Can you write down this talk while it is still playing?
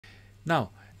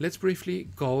Now, let's briefly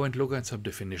go and look at some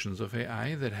definitions of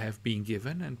AI that have been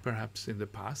given, and perhaps in the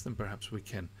past, and perhaps we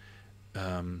can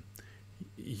um,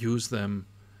 use them,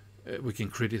 we can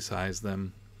criticize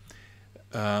them.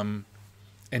 And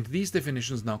these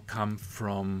definitions now come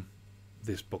from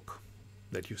this book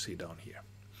that you see down here.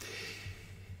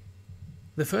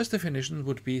 The first definition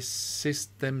would be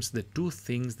systems that do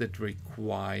things that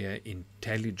require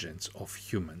intelligence of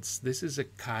humans. This is a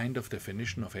kind of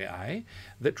definition of AI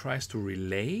that tries to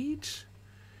relate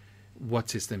what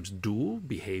systems do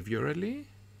behaviorally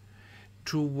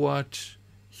to what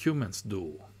humans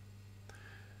do.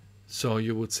 So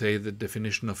you would say the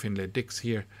definition of Finlay-Dix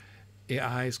here,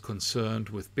 AI is concerned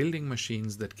with building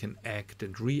machines that can act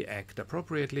and react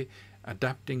appropriately,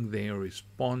 adapting their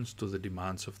response to the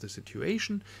demands of the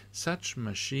situation. Such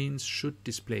machines should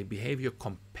display behavior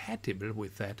compatible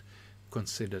with that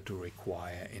considered to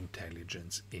require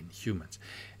intelligence in humans.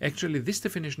 Actually, this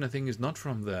definition, I think, is not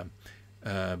from the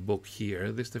book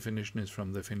here. This definition is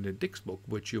from the Finlay-Dix book,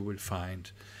 which you will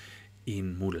find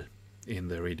in Moodle, in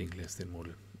the reading list in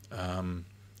Moodle.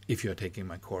 If you're taking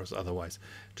my course, otherwise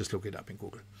just look it up in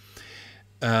Google.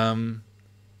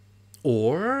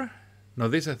 Now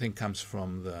this I think comes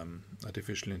from the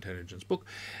artificial intelligence book,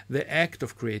 the act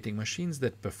of creating machines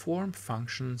that perform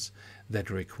functions that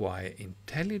require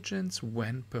intelligence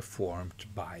when performed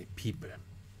by people.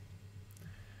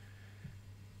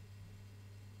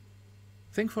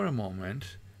 Think for a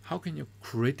moment, how can you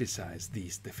criticize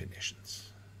these definitions?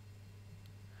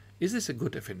 Is this a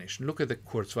good definition? Look at the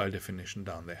Kurzweil definition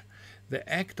down there. The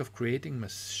act of creating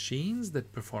machines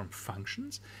that perform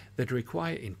functions that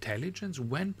require intelligence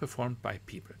when performed by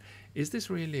people. Is this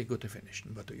really a good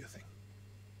definition? What do you think?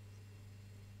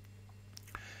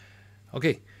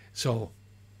 Okay, so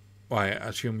I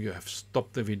assume you have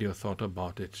stopped the video, thought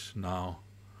about it. Now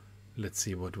let's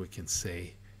see what we can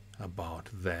say about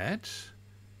that.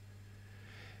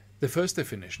 The first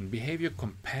definition, behavior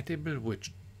compatible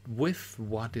with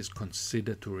what is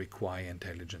considered to require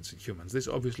intelligence in humans. This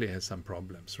obviously has some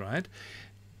problems, right?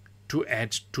 To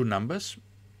add two numbers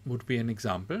would be an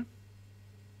example.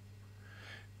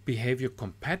 Behavior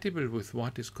compatible with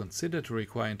what is considered to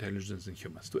require intelligence in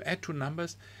humans. To add two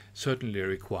numbers certainly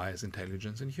requires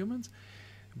intelligence in humans,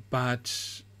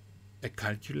 but a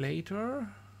calculator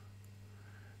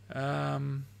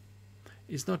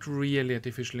is not really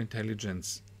artificial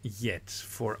intelligence yet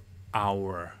for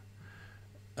our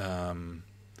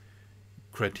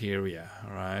criteria,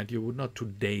 right? You would not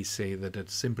today say that a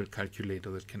simple calculator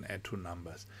that can add two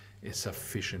numbers is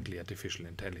sufficiently artificial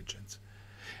intelligence.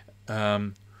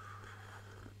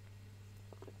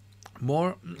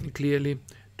 More clearly,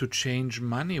 to change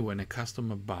money when a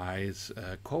customer buys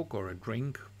a Coke or a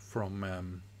drink from a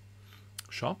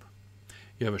shop,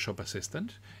 you have a shop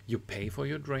assistant, you pay for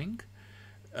your drink,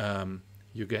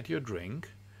 you get your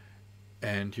drink,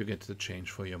 and you get the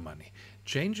change for your money.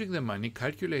 Changing the money,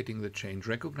 calculating the change,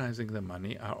 recognizing the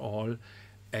money are all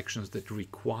actions that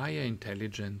require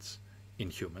intelligence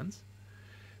in humans.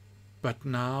 But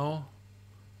now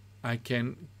I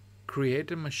can create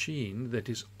a machine that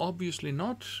is obviously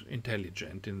not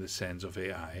intelligent in the sense of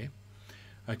AI.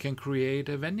 I can create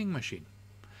a vending machine.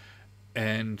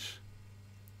 And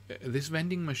this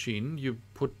vending machine, you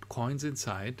put coins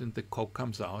inside and the Coke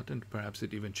comes out and perhaps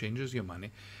it even changes your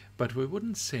money. But we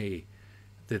wouldn't say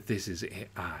that this is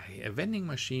AI. A vending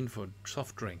machine for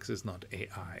soft drinks is not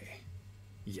AI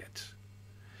yet.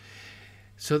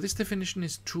 So this definition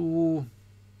is too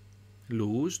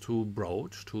loose, too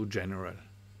broad, too general.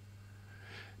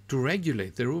 To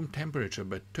regulate the room temperature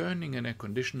by turning an air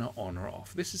conditioner on or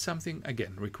off. This is something,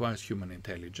 again, requires human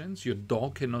intelligence. Your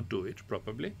dog cannot do it,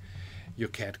 probably. Your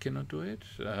cat cannot do it.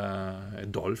 A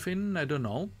dolphin, I don't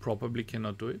know, probably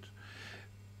cannot do it.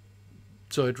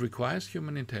 So it requires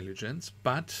human intelligence,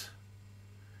 but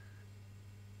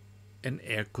an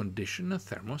air conditioner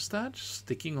thermostat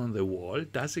sticking on the wall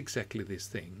does exactly this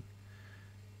thing.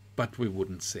 But we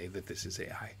wouldn't say that this is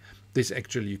AI. This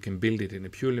actually, you can build it in a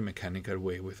purely mechanical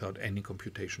way without any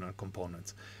computational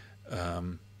components.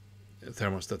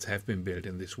 Thermostats have been built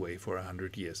in this way for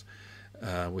 100 years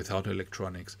without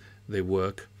electronics. They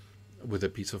work with a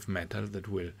piece of metal that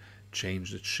will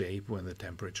change its shape when the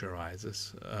temperature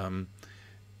rises.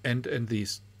 And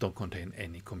these don't contain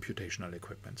any computational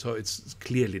equipment. So it's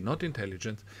clearly not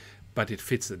intelligent, but it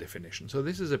fits the definition. So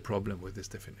this is a problem with this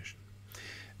definition.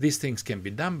 These things can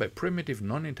be done by primitive,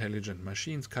 non-intelligent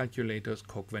machines, calculators,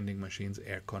 Coke vending machines,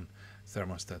 aircon,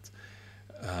 thermostats,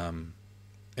 and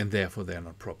therefore they are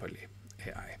not properly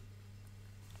AI.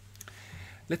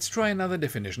 Let's try another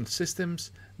definition.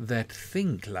 Systems that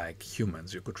think like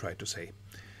humans, you could try to say.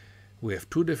 we have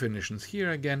two definitions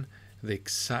here again. The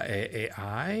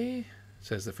AI,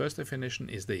 says the first definition,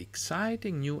 is the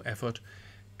exciting new effort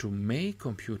to make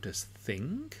computers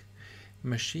think,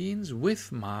 machines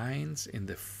with minds in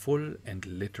the full and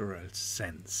literal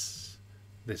sense.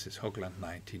 This is Hoagland,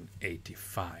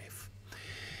 1985.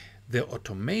 The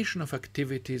automation of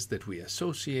activities that we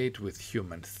associate with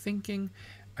human thinking,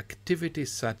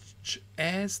 activities such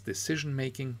as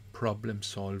decision-making,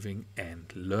 problem-solving,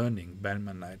 and learning.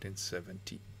 Bellman,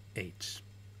 1978.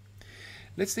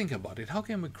 Let's think about it. How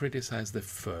can we criticize the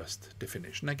first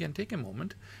definition? Again, take a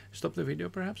moment, stop the video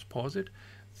perhaps, pause it,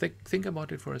 think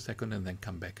about it for a second, and then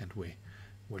come back and we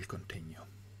will continue.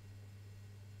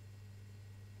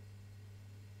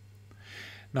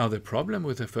 Now, the problem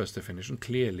with the first definition,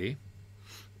 clearly,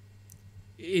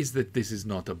 is that this is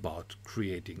not about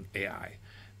creating AI.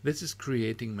 This is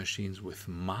creating machines with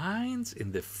minds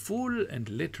in the full and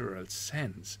literal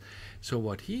sense. So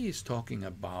what he is talking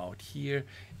about here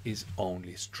is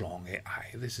only strong AI.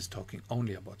 This is talking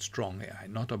only about strong AI,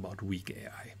 not about weak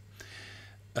AI.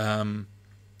 And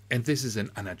this is an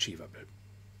unachievable,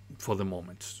 for the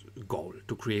moment, goal,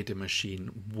 to create a machine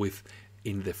with,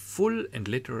 in the full and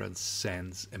literal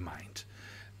sense, a mind.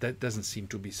 That doesn't seem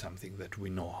to be something that we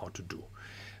know how to do.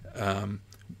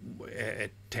 A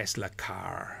Tesla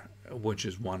car, which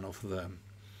is one of the,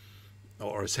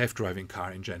 or a self-driving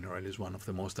car in general, is one of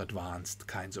the most advanced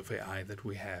kinds of AI that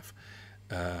we have.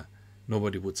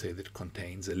 Nobody would say that it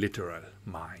contains a literal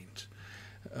mind.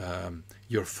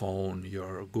 Your phone,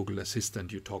 your Google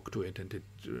Assistant, you talk to it and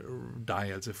it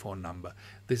dials a phone number.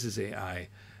 This is AI.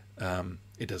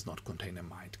 It does not contain a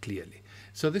mind, clearly.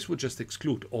 So this would just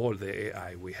exclude all the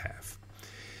AI we have.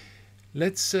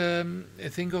 Let's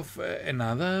think of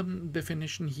another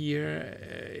definition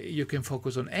here. You can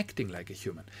focus on acting like a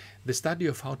human. The study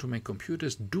of how to make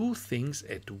computers do things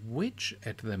at which,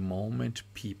 at the moment,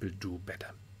 people do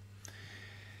better.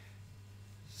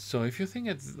 So if you think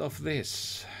of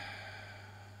this,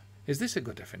 is this a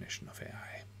good definition of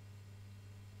AI?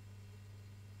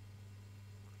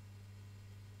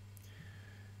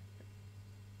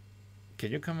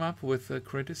 Can you come up with a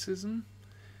criticism?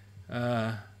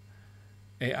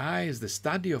 AI is the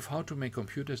study of how to make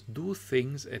computers do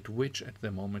things at which at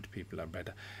the moment people are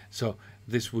better. So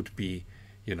this would be,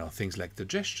 things like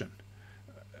digestion.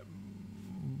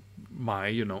 My,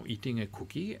 eating a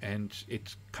cookie and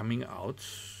it coming out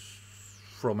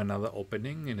from another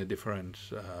opening in a different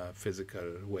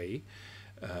physical way,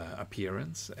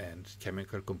 appearance and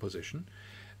chemical composition.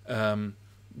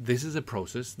 This is a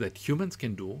process that humans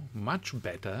can do much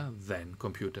better than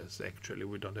computers, actually.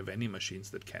 We don't have any machines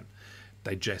that can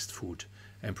digest food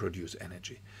and produce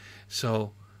energy.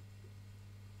 So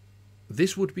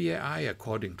this would be AI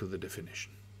according to the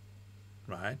definition,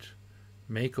 right?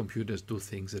 Make computers do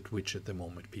things at which at the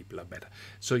moment people are better.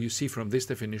 So you see from this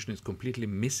definition it's completely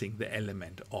missing the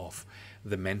element of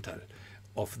the mental,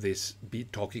 of this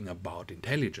talking about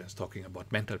intelligence, talking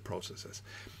about mental processes.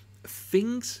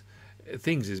 Things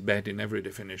is bad in every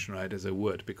definition, right, as a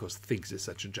word, because things is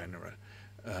such a general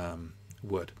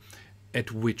word.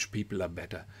 At which people are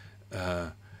better.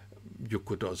 You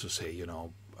could also say,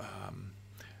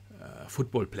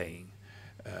 football playing,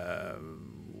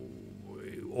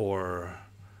 or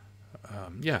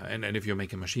and if you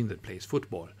make a machine that plays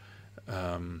football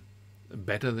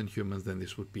better than humans, then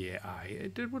this would be AI.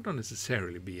 It would not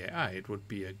necessarily be AI. It would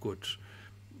be a good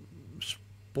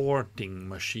sporting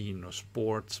machine or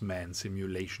sportsman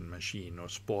simulation machine or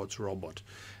sports robot.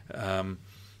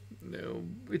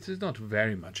 It is not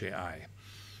very much AI,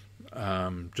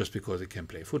 just because it can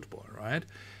play football, right?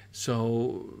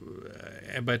 So,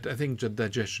 but I think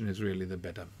digestion is really the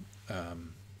better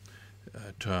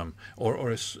term,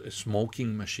 or a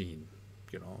smoking machine,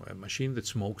 a machine that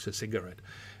smokes a cigarette.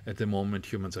 At the moment,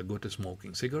 humans are good at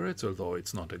smoking cigarettes, although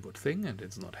it's not a good thing and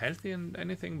it's not healthy and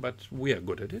anything, but we are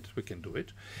good at it. We can do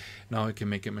it. Now I can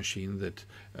make a machine that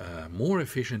more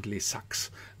efficiently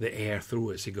sucks the air through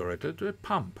a cigarette, a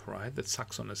pump, right, that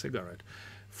sucks on a cigarette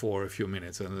for a few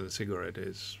minutes, and the cigarette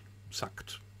is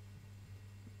sucked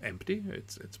empty,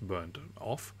 it's burned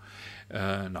off.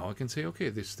 Now I can say, okay,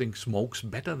 this thing smokes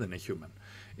better than a human.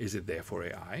 Is it therefore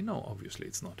AI? No, obviously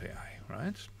it's not AI,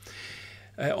 right?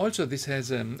 Also, this has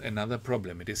another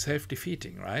problem. It is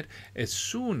self-defeating, right? As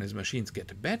soon as machines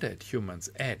get better at humans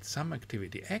at some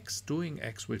activity X, doing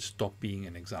X will stop being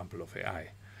an example of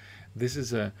AI. This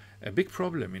is a big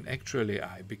problem in actual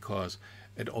AI, because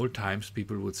at all times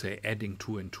people would say adding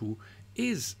 2 and 2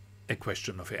 is a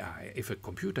question of AI. If a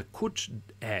computer could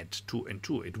add 2 and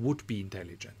 2, it would be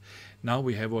intelligent. Now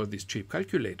we have all these cheap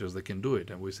calculators that can do it,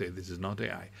 and we say this is not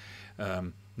AI.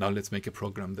 Now let's make a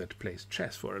program that plays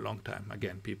chess for a long time.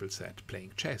 Again, people said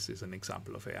playing chess is an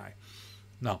example of AI.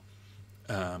 Now,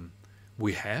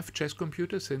 we have chess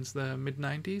computers since the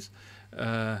mid-90s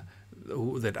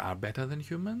that are better than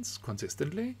humans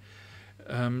consistently.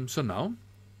 So now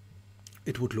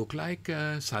it would look like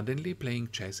suddenly playing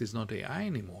chess is not AI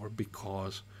anymore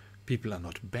because people are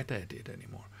not better at it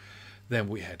anymore. Then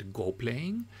we had Go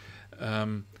playing.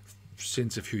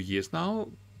 Since a few years now,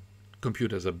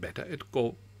 computers are better at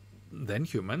Go than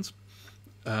humans.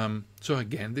 So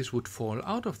again, this would fall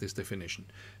out of this definition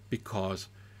because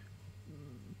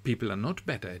people are not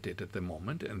better at it at the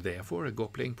moment, and therefore a Go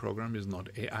playing program is not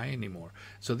AI anymore.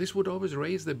 So this would always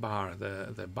raise the bar.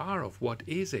 The bar of what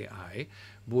is AI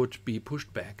would be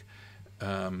pushed back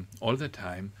all the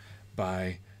time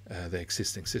by the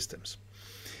existing systems.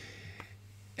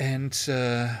 And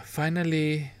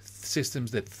finally,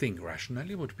 systems that think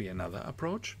rationally would be another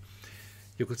approach.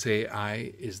 You could say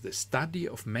AI is the study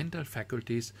of mental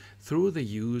faculties through the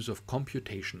use of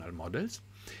computational models,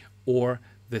 or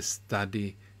the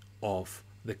study of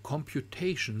the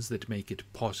computations that make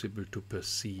it possible to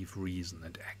perceive, reason,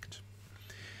 and act.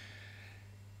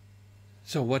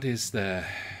 So what is the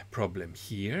problem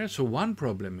here? So one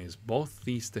problem is both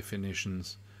these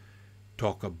definitions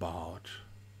talk about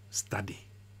study.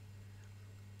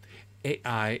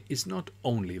 AI is not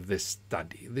only the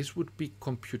study. This would be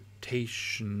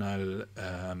computational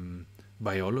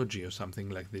biology or something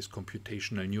like this,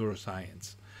 computational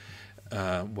neuroscience.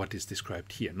 What is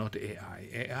described here, not AI.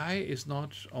 AI is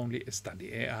not only a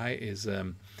study. AI is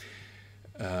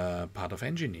part of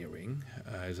engineering,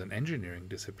 is an engineering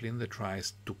discipline that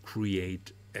tries to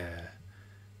create an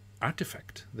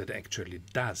artifact that actually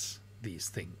does these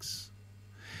things.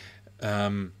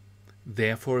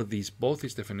 Therefore, both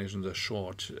these definitions are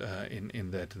short in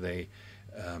that they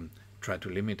try to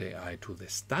limit AI to the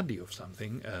study of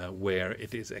something, where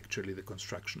it is actually the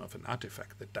construction of an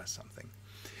artifact that does something.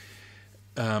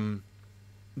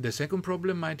 The second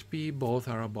problem might be both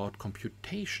are about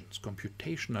computations,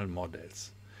 computational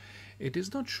models. It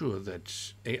is not sure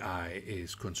that AI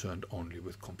is concerned only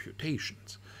with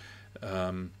computations.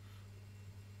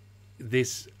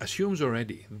 This assumes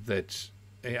already that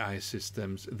AI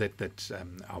systems, that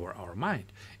our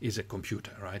mind is a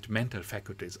computer, right? Mental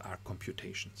faculties are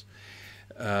computations.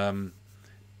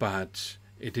 But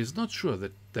it is not sure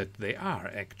that they are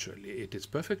actually. It is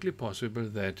perfectly possible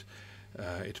that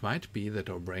it might be that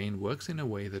our brain works in a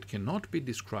way that cannot be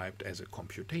described as a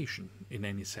computation in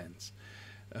any sense.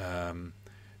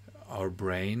 Our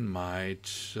brain might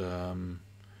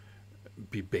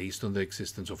be based on the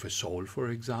existence of a soul, for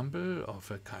example,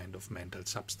 of a kind of mental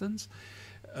substance.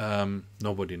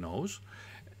 Nobody knows.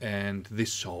 And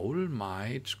this soul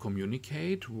might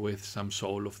communicate with some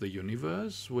soul of the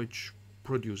universe, which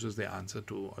produces the answer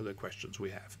to all the questions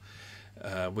we have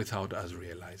without us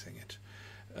realizing it.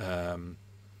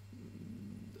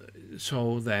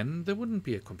 So then there wouldn't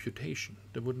be a computation.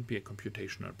 There wouldn't be a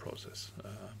computational process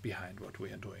behind what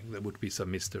we are doing. There would be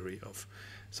some mystery of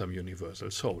some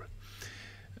universal soul.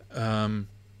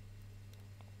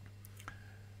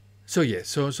 So yes,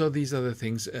 so these are the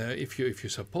things. If you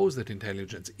suppose that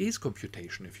intelligence is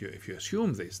computation, if you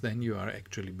assume this, then you are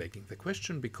actually begging the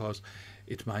question, because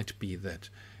it might be that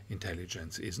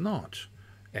intelligence is not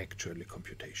actually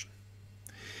computation.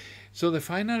 So the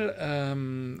final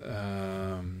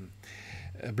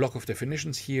block of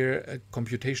definitions here: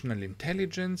 computational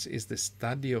intelligence is the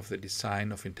study of the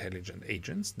design of intelligent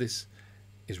agents. This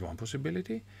is one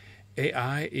possibility.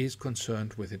 AI is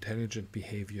concerned with intelligent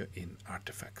behavior in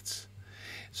artifacts.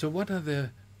 So what are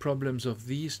the problems of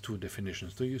these two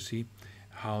definitions? Do you see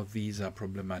how these are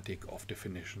problematic of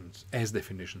definitions as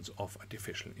definitions of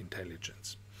artificial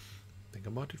intelligence? Think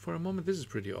about it for a moment. This is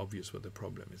pretty obvious what the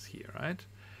problem is here, right?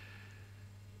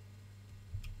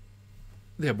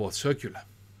 They're both circular,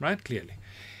 right? Clearly.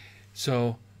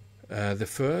 So the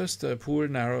first pool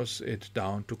narrows it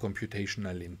down to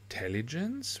computational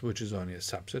intelligence, which is only a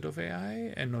subset of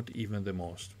AI and not even the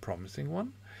most promising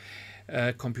one.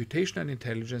 Computational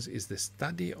intelligence is the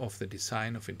study of the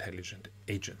design of intelligent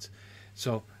agents.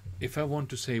 So if I want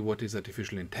to say what is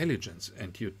artificial intelligence,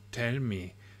 and you tell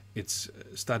me it's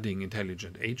studying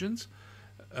intelligent agents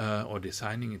or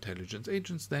designing intelligent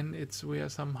agents, then we are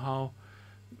somehow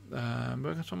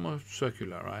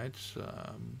circular, right?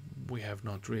 We have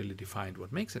not really defined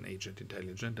what makes an agent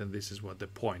intelligent, and this is what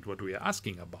we are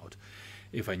asking about.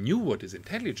 If I knew what is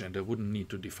intelligent, I wouldn't need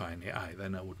to define AI.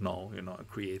 Then I would know,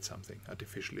 create something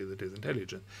artificially that is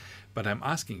intelligent. But I'm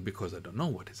asking because I don't know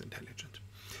what is intelligent.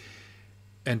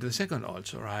 And the second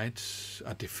also, right?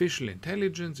 Artificial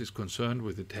intelligence is concerned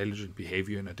with intelligent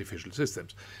behavior in artificial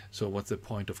systems. So what's the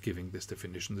point of giving this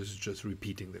definition? This is just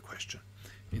repeating the question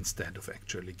instead of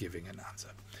actually giving an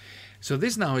answer. So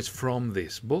this now is from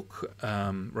this book,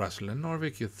 Russell and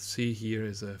Norvig. You see here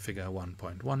is a figure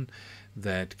 1.1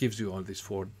 that gives you all these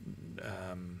 4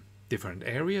 different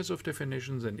areas of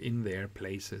definitions, and in there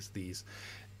places these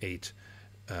 8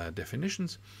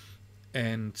 definitions.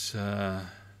 And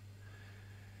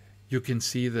you can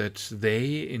see that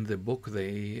in the book,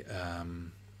 they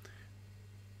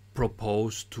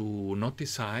propose to not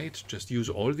decide, just use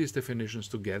all these definitions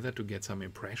together to get some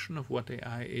impression of what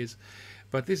AI is.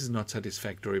 But this is not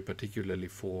satisfactory, particularly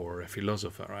for a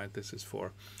philosopher, right? This is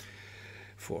for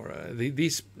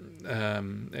these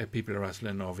people, Russell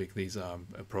and Norvig. These are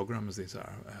programmers, these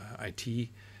are IT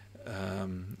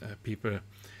people,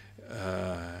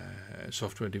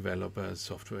 software developers,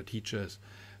 software teachers.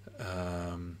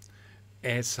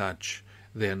 As such,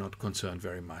 they are not concerned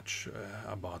very much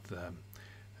about the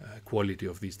quality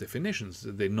of these definitions.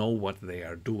 They know what they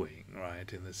are doing,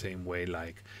 right? In the same way,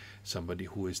 like somebody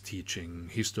who is teaching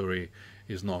history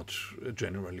is not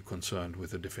generally concerned with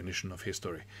the definition of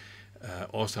history,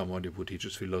 or somebody who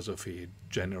teaches philosophy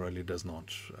generally does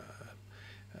not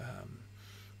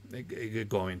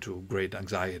go into great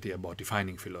anxiety about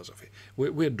defining philosophy.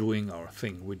 We're doing our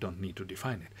thing. We don't need to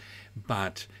define it.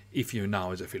 But if you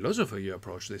now, as a philosopher, you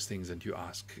approach these things and you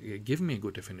ask, give me a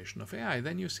good definition of AI,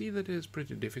 then you see that it is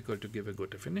pretty difficult to give a good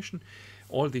definition.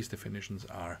 All these definitions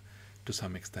are, to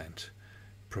some extent,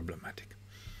 problematic.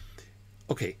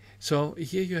 Okay, so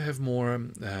here you have more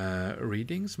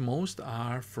readings. Most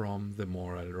are from the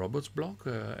Moral Robots blog,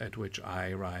 at which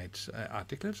I write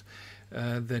articles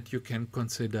that you can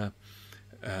consider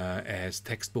as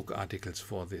textbook articles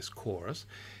for this course,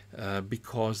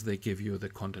 because they give you the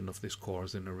content of this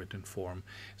course in a written form.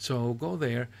 So go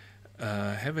there,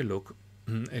 have a look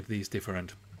at these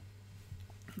different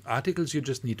articles. You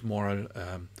just need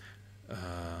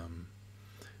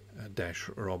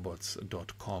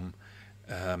moral-robots.com.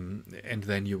 And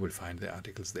then you will find the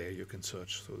articles there. You can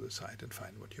search through the site and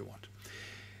find what you want.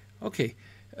 Okay,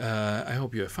 I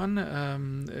hope you have fun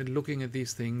looking at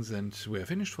these things, and we are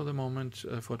finished for the moment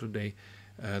for today,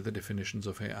 the definitions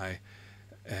of AI,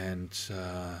 and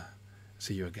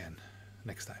see you again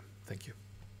next time. Thank you.